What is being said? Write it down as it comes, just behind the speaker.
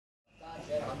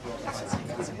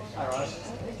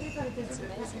It's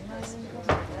amazing.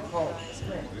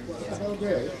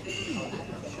 Okay.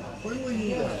 When will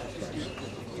you that?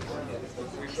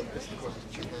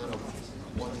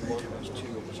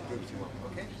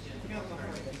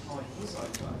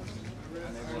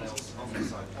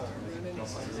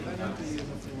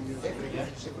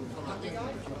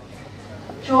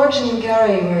 George and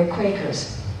Gary were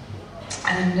Quakers,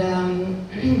 and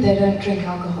they don't drink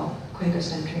alcohol.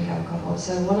 Quakers don't drink alcohol.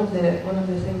 So one of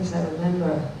the things I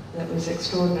remember that was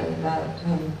extraordinary about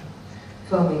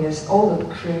filming is all the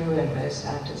crew and most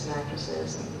actors and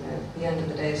actresses, and at the end of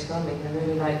the day's filming, they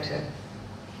really like to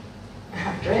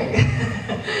have a drink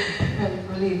and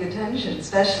relieve the tension,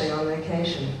 especially on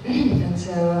location. And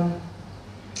so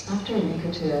after a week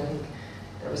or two, I think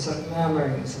there was sort of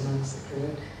murmurings amongst the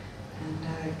crew,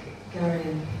 and Gary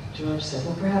and George said,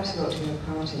 well, perhaps we ought to give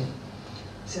a party.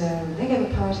 So they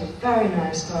gave a party, a very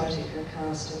nice party for the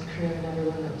cast and crew and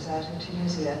everyone that was out in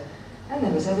Tunisia. And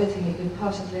there was everything you could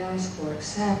possibly ask for,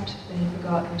 except they had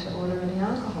forgotten to order any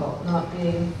alcohol, not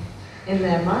being in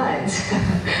their minds.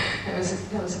 That was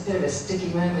a bit of a sticky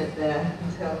moment there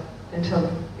until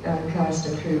the cast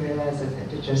and crew realized that it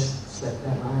had just slipped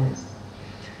their minds.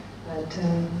 But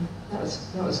that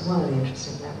was one of the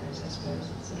interesting memories, I suppose.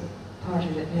 It's sort of a party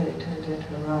that nearly turned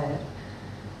into a riot.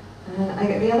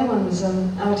 The other one was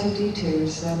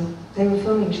R2-D2's. They were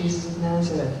filming Jesus of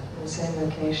Nazareth in the same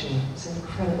location. It's an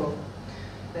incredible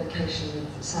location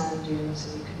with the sand dunes,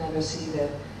 and you could never see the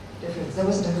difference. There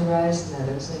wasn't a horizon there.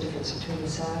 There was no difference between the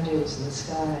sand dunes and the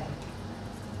sky.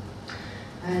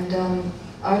 And the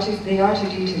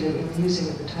R2-D2 that we were using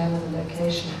at the time of the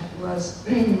location was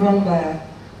run by a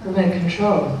remote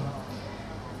control.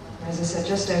 As I said,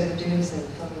 just over the dunes they were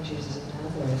filming Jesus of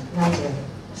Nazareth.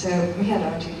 So we had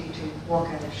R2-D2 walk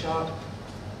out of shot,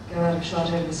 go out of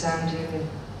shot over the sand dune, and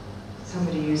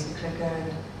somebody used the clicker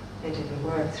and it didn't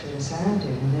work through the sand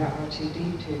dune, and their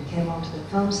R2-D2 came onto the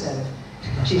film set of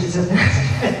Jesus of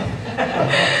Nazareth.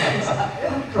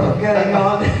 Going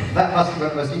on. That must be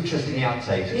the most interesting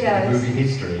outtakes in movie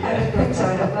history. I would think so.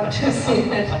 I'd love to have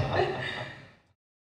seen it.